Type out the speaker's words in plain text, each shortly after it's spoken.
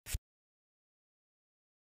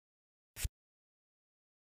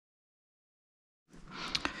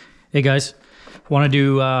Hey guys, want to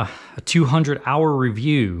do a 200-hour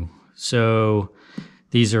review. So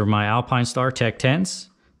these are my Alpinestars Tech 10s,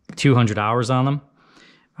 200 hours on them.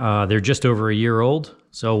 They're just over a year old.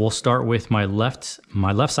 So we'll start with my left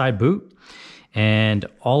side boot and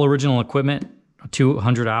all original equipment,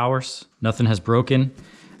 200 hours, nothing has broken.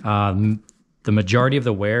 The majority of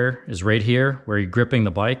the wear is right here where you're gripping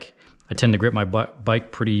the bike. I tend to grip my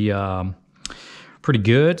bike pretty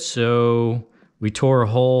good. So we tore a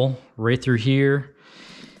hole right through here.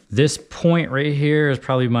 This point right here is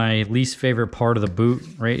probably my least favorite part of the boot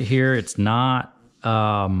right here. It's not,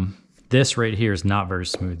 this right here is not very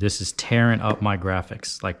smooth. This is tearing up my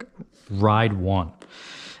graphics, like ride one.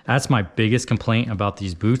 That's my biggest complaint about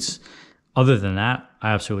these boots. Other than that,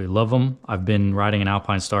 I absolutely love them. I've been riding an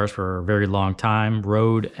Alpinestars for a very long time,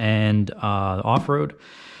 road and off-road.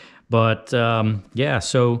 But yeah,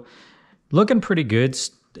 so looking pretty good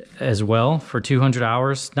as well for 200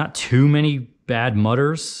 hours. Not too many bad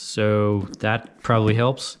mudders, so that probably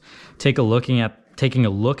helps. Taking a look,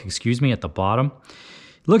 at the bottom.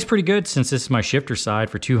 It looks pretty good since this is my shifter side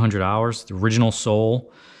for 200 hours. The original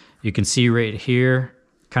sole, you can see right here,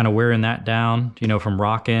 kind of wearing that down, you know, from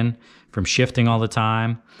rocking, from shifting all the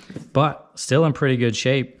time, but still in pretty good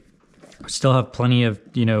shape. Still have plenty of,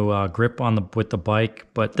 you know, grip on with the bike,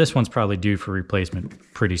 but this one's probably due for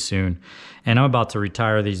replacement pretty soon. And I'm about to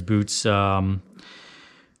retire these boots. These will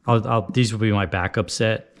be my backup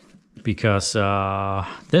set because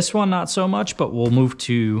this one not so much, but we'll move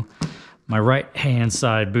to my right hand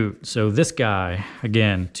side boot. So this guy,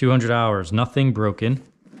 again, 200 hours, nothing broken,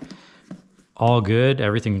 all good,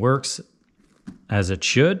 everything works as it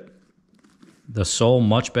should. The sole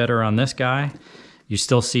much better on this guy. You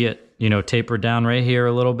still see it, you know, tapered down right here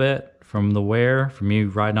a little bit from the wear, from me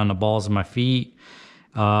riding on the balls of my feet.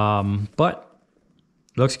 But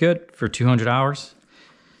looks good for 200 hours.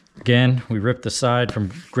 Again, we ripped the side from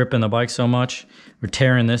gripping the bike so much. We're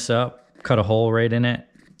tearing this up, cut a hole right in it.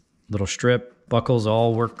 Little strip, buckles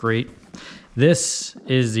all work great. This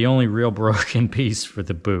is the only real broken piece for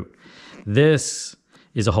the boot. This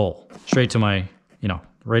is a hole straight to my, you know,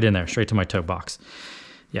 right in there, straight to my toe box.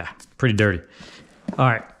 Yeah, pretty dirty. All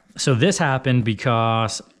right, so this happened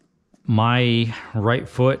because my right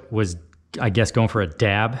foot was, I guess, going for a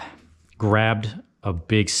dab, grabbed a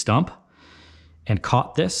big stump and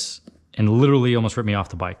caught this and literally almost ripped me off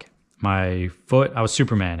the bike. My foot, I was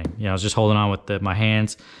Supermaning. You know, I was just holding on with my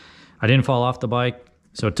hands. I didn't fall off the bike,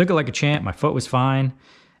 so it took it like a champ. My foot was fine.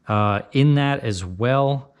 In that as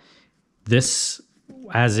well, this,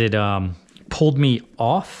 as it pulled me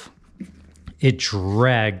off, it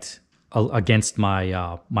dragged against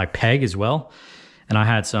my my peg as well, and I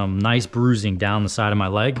had some nice bruising down the side of my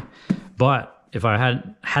leg. But if I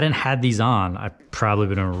hadn't had these on, I probably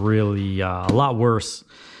would have been really a lot worse.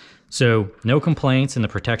 So no complaints in the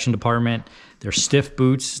protection department. They're stiff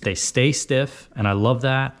boots, they stay stiff, and I love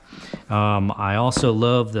that. I also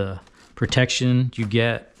love the protection you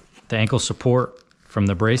get, the ankle support from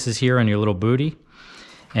the braces here on your little booty.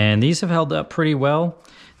 And these have held up pretty well.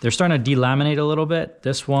 They're starting to delaminate a little bit.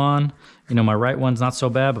 This one, you know, my right one's not so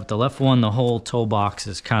bad, but the left one, the whole toe box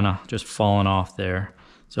is kind of just falling off there.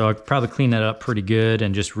 So I'll probably clean that up pretty good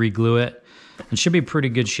and just re-glue it. It should be pretty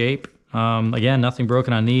good shape. Again, nothing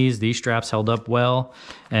broken on these. These straps held up well.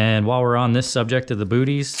 And while we're on this subject of the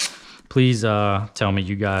booties, please tell me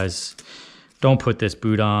you guys don't put this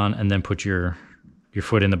boot on and then put your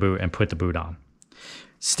foot in the boot and put the boot on.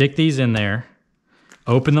 Stick these in there,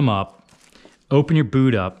 open them up, open your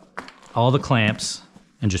boot up, all the clamps,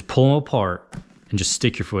 and just pull them apart and just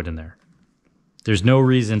stick your foot in there. There's no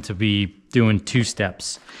reason to be doing two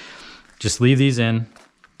steps. Just leave these in,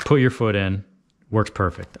 put your foot in, works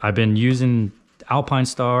perfect. I've been using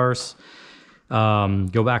Alpinestars,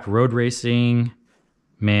 go back road racing,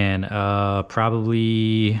 man,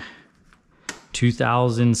 probably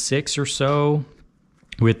 2006 or so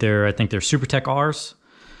with their, I think they're Super Tech Rs.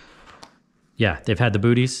 Yeah, they've had the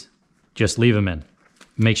booties. Just leave them in.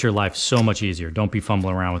 Makes your life so much easier. Don't be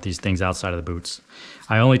fumbling around with these things outside of the boots.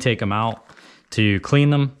 I only take them out to clean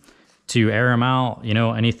them, to air them out, you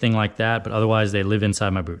know, anything like that. But otherwise, they live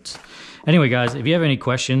inside my boots. Anyway, guys, if you have any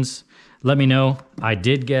questions, let me know. I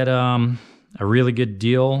did get a really good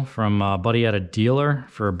deal from a buddy at a dealer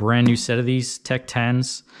for a brand new set of these Tech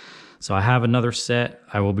 10s. So I have another set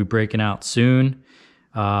I will be breaking out soon.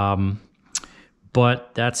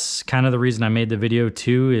 But that's kind of the reason I made the video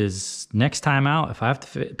too, is next time out, if I have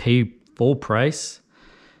to pay full price,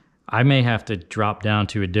 I may have to drop down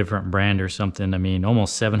to a different brand or something. I mean,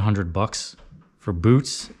 almost 700 bucks for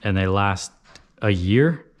boots, and they last a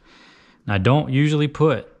year. And I don't usually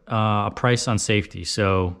put a price on safety.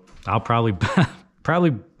 So I'll probably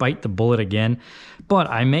probably bite the bullet again, but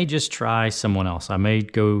I may just try someone else. I may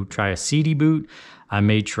go try a CD boot. I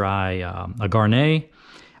may try a Garnet.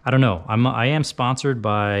 I don't know. I am sponsored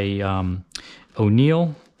by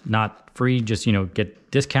O'Neill, not free, just, you know,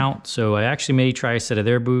 get discount. So I actually may try a set of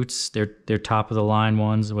their boots. They're top of the line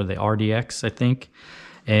ones. What are they, RDX, I think,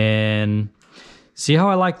 and see how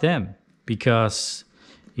I like them, because,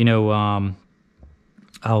 you know,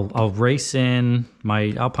 I'll race in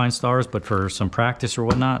my Alpinestars, but for some practice or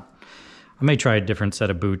whatnot, I may try a different set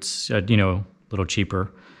of boots, you know, a little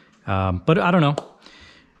cheaper. But I don't know.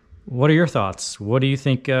 What are your thoughts? What do you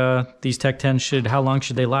think these Tech 10s how long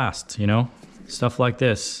should they last? You know, stuff like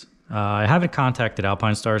this. I haven't contacted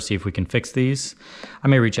Alpinestars, see if we can fix these. I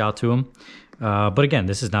may reach out to them. But again,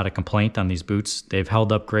 this is not a complaint on these boots. They've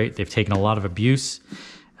held up great. They've taken a lot of abuse.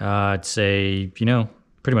 I'd say, you know,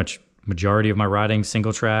 pretty much majority of my riding,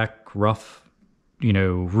 single track, rough, you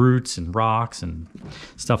know, roots and rocks and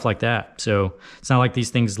stuff like that. So it's not like these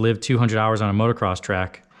things live 200 hours on a motocross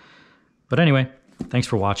track. But anyway, thanks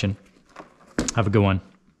for watching. Have a good one.